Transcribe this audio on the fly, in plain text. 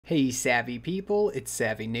Hey savvy people, it's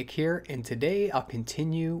SavvyNik here, and today I'll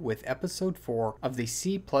continue with episode 4 of the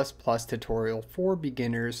C++ tutorial for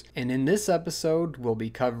beginners, and in this episode we'll be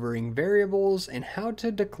covering variables and how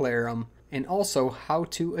to declare them, and also how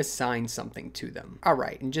to assign something to them.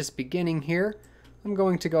 Alright, and just beginning here, I'm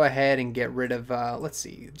going to go ahead and get rid of, let's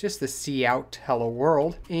see, just the cout hello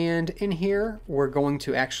world. And in here, we're going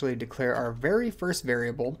to actually declare our very first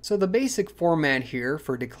variable. So the basic format here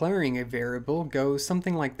for declaring a variable goes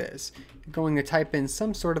something like this. You're going to type in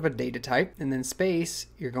some sort of a data type, and then space,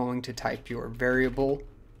 you're going to type your variable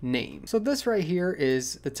name. So this right here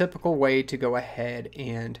is the typical way to go ahead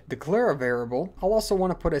and declare a variable. I'll also want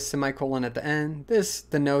to put a semicolon at the end. This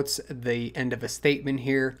denotes the end of a statement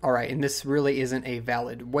here. Alright, and this really isn't a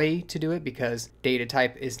valid way to do it because data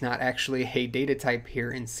type is not actually a data type here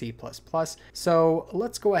in C++. So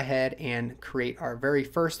let's go ahead and create our very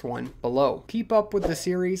first one below. Keep up with the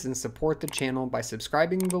series and support the channel by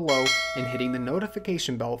subscribing below and hitting the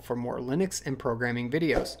notification bell for more Linux and programming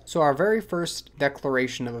videos. So our very first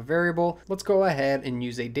declaration of a variable, let's go ahead and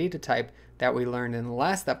use a data type that we learned in the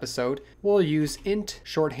last episode. We'll use int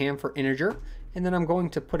shorthand for integer, and then I'm going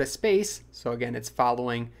to put a space, so again it's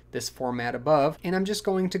following this format above, and I'm just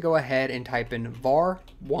going to go ahead and type in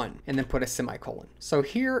var1 and then put a semicolon. So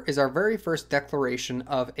here is our very first declaration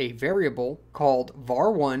of a variable called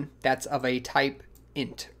var1 that's of a type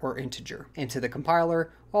int or integer. And to the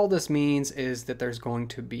compiler, all this means is that there's going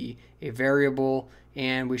to be a variable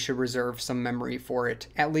and we should reserve some memory for it,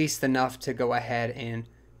 at least enough to go ahead and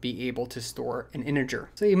be able to store an integer.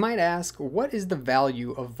 So you might ask, what is the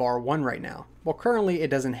value of var1 right now? Well, currently it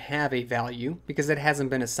doesn't have a value because it hasn't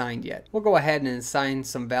been assigned yet. We'll go ahead and assign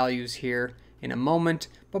some values here in a moment,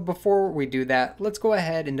 but before we do that, let's go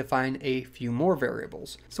ahead and define a few more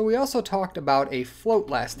variables. So we also talked about a float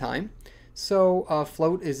last time. So a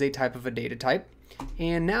float is a type of a data type.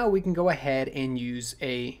 And now we can go ahead and use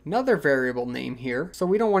another variable name here. So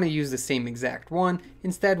we don't want to use the same exact one.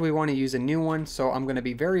 Instead, we want to use a new one. So I'm going to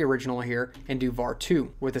be very original here and do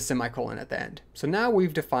var2 with a semicolon at the end. So now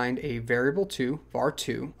we've defined a variable 2,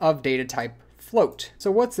 var2, of data type float.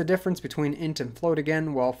 So what's the difference between int and float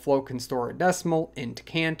again? Well, float can store a decimal, int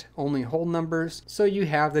can't, only whole numbers. So you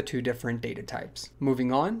have the two different data types.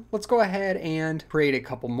 Moving on, let's go ahead and create a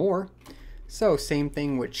couple more. So same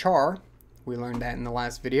thing with char. We learned that in the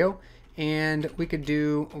last video, and we could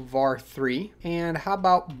do var3, and how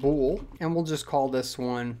about bool, and we'll just call this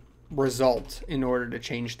one result in order to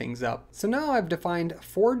change things up. So now I've defined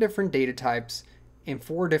 4 different data types and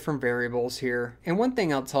 4 different variables here, and one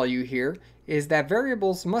thing I'll tell you here is that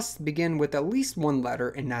variables must begin with at least one letter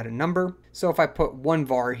and not a number. So if I put 1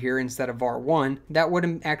 var here instead of var1, that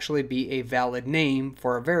wouldn't actually be a valid name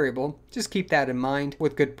for a variable. Just keep that in mind.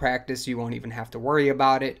 With good practice, you won't even have to worry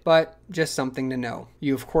about it, but just something to know.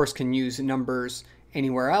 You of course can use numbers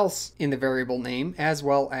anywhere else in the variable name, as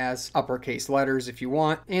well as uppercase letters if you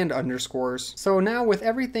want, and underscores. So now with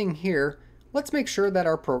everything here, let's make sure that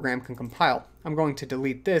our program can compile. I'm going to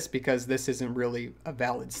delete this because this isn't really a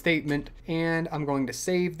valid statement, and I'm going to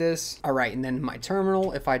save this. All right, and then in my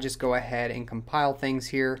terminal, if I just go ahead and compile things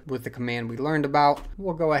here with the command we learned about,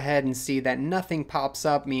 we'll go ahead and see that nothing pops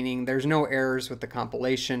up, meaning there's no errors with the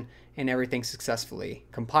compilation and everything successfully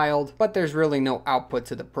compiled, but there's really no output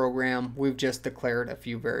to the program. We've just declared a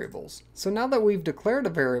few variables. So now that we've declared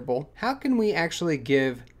a variable, how can we actually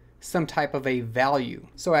give some type of a value?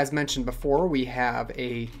 So as mentioned before, we have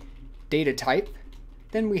a data type,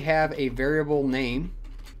 then we have a variable name,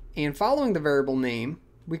 and following the variable name,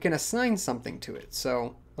 we can assign something to it.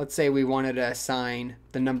 So let's say we wanted to assign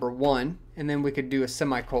the number 1, and then we could do a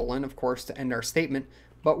semicolon, of course, to end our statement.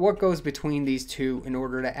 But what goes between these two in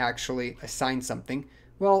order to actually assign something?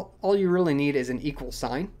 Well, all you really need is an equal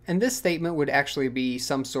sign, and this statement would actually be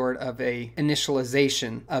some sort of a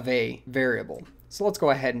initialization of a variable. So let's go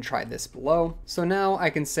ahead and try this below. So now I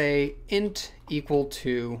can say int equal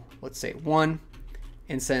to, let's say 1.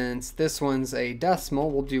 And since this one's a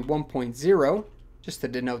decimal, we'll do 1.0 just to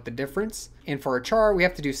denote the difference. And for a char, we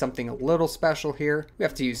have to do something a little special here. We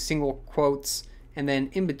have to use single quotes. And then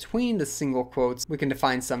in between the single quotes, we can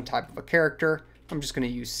define some type of a character. I'm just going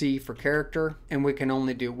to use C for character, and we can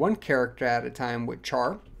only do 1 character at a time with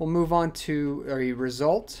char. We'll move on to a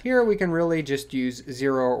result. Here we can really just use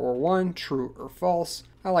 0 or 1, true or false.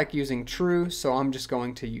 I like using true, so I'm just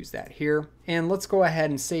going to use that here. And let's go ahead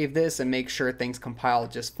and save this and make sure things compile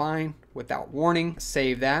just fine without warning.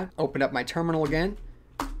 Save that, open up my terminal again,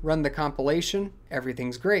 run the compilation,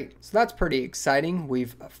 everything's great. So that's pretty exciting.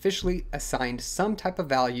 We've officially assigned some type of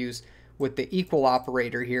values with the equal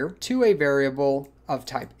operator here to a variable of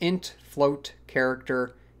type int, float,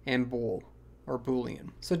 character, and bool. or Boolean.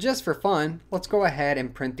 So just for fun, let's go ahead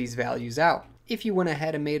and print these values out. If you went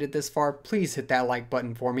ahead and made it this far, please hit that like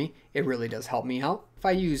button for me. It really does help me out. If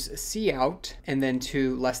I use cout and then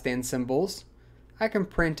two less than symbols, I can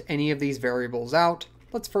print any of these variables out.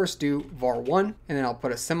 Let's first do var1, and then I'll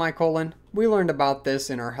put a semicolon. We learned about this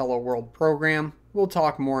in our Hello World program. We'll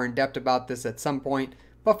talk more in depth about this at some point,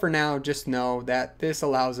 but for now, just know that this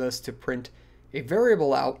allows us to print a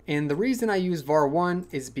variable out. And the reason I use var1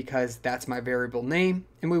 is because that's my variable name,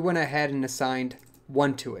 and we went ahead and assigned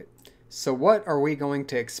 1 to it. So what are we going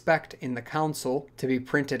to expect in the console to be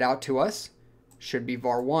printed out to us? Should be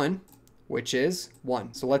var1, which is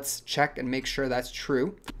 1. So let's check and make sure that's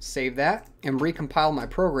true. Save that and recompile my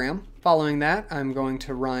program. Following that, I'm going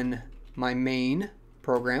to run my main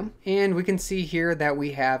program, and we can see here that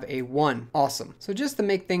we have a 1. Awesome. So just to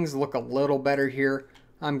make things look a little better here,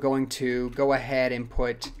 I'm going to go ahead and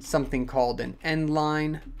put something called an end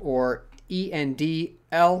line or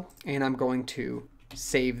ENDL, and I'm going to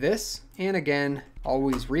save this, and again,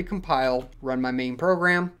 always recompile, run my main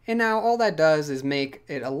program, and now all that does is make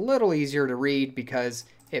it a little easier to read because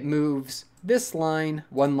it moves this line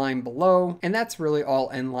one line below, and that's really all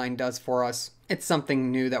end line does for us. It's something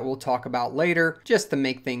new that we'll talk about later, just to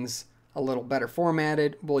make things a little better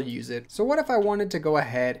formatted, we'll use it. So what if I wanted to go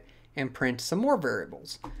ahead and print some more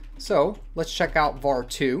variables? So let's check out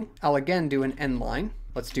var2. I'll again do an end line.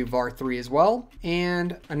 Let's do var3 as well,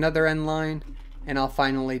 and another end line. And I'll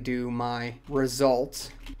finally do my results,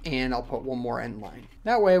 and I'll put one more end line.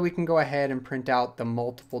 That way we can go ahead and print out the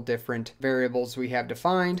multiple different variables we have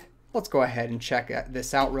defined. Let's go ahead and check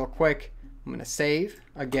this out real quick. I'm going to save,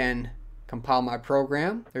 again, compile my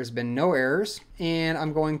program. There's been no errors, and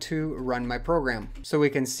I'm going to run my program. So we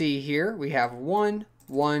can see here we have 1,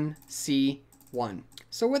 1, C, 1.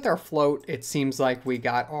 So with our float, it seems like we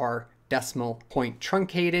got our decimal point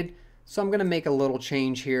truncated. So I'm going to make a little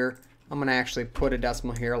change here. I'm going to actually put a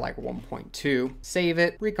decimal here like 1.2, save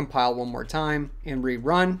it, recompile one more time, and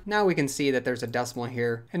rerun. Now we can see that there's a decimal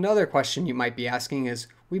here. Another question you might be asking is,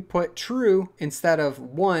 we put true instead of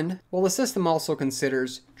 1. Well, the system also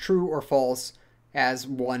considers true or false as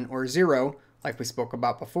 1 or 0, like we spoke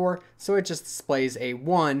about before, so it just displays a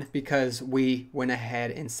 1 because we went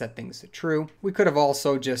ahead and set things to true. We could have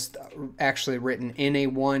also just actually written in a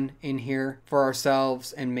 1 in here for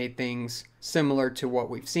ourselves and made things similar to what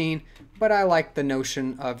we've seen, but I like the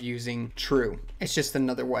notion of using true. It's just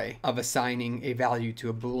another way of assigning a value to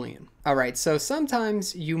a Boolean. All right, so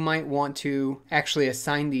sometimes you might want to actually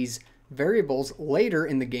assign these variables later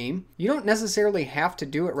in the game. You don't necessarily have to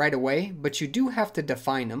do it right away, but you do have to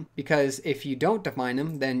define them, because if you don't define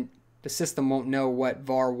them, then the system won't know what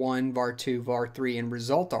var1, var2, var3, and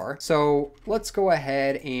result are. So let's go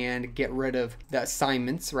ahead and get rid of the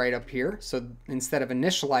assignments right up here. So instead of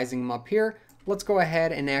initializing them up here, let's go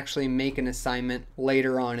ahead and actually make an assignment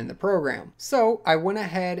later on in the program. So I went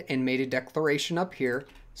ahead and made a declaration up here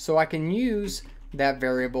so I can use that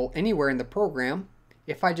variable anywhere in the program.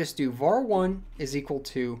 If I just do var1 is equal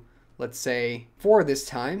to, let's say, 4 this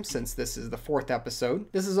time, since this is the 4th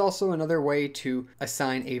episode. This is also another way to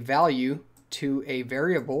assign a value to a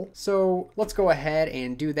variable. So let's go ahead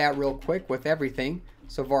and do that real quick with everything.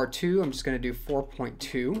 So var2, I'm just going to do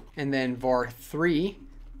 4.2, and then var3,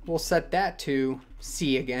 we'll set that to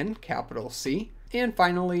C again, capital C. And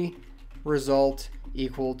finally, result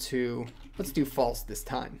equal to, let's do false this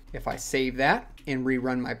time. If I save that and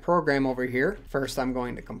rerun my program over here, first I'm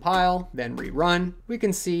going to compile, then rerun. We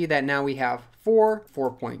can see that now we have 4,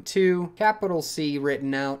 4.2, capital C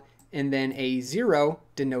written out, and then a 0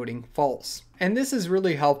 denoting false. And this is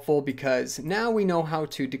really helpful because now we know how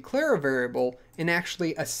to declare a variable and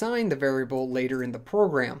actually assign the variable later in the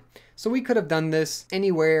program. So we could have done this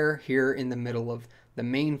anywhere here in the middle of the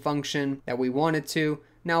main function that we wanted to.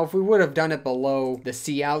 Now, if we would have done it below the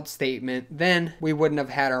cout statement, then we wouldn't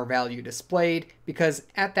have had our value displayed, because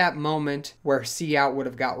at that moment where cout would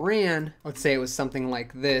have got ran, let's say it was something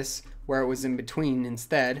like this, where it was in between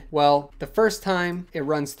instead. Well, the first time it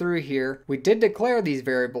runs through here, we did declare these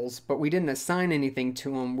variables, but we didn't assign anything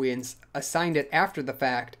to them. We assigned it after the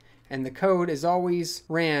fact. And the code is always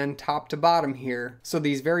ran top to bottom here, so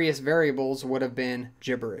these various variables would have been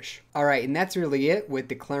gibberish. All right, and that's really it with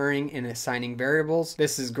declaring and assigning variables.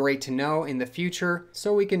 This is great to know in the future,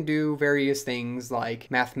 so we can do various things like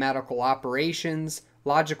mathematical operations,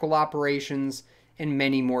 logical operations, and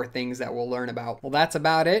many more things that we'll learn about. Well, that's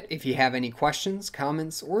about it. If you have any questions,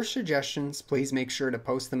 comments, or suggestions, please make sure to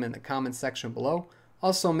post them in the comments section below.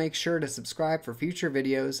 Also, make sure to subscribe for future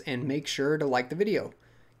videos and make sure to like the video.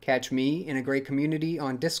 Catch me in a great community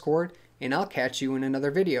on Discord, and I'll catch you in another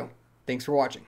video. Thanks for watching.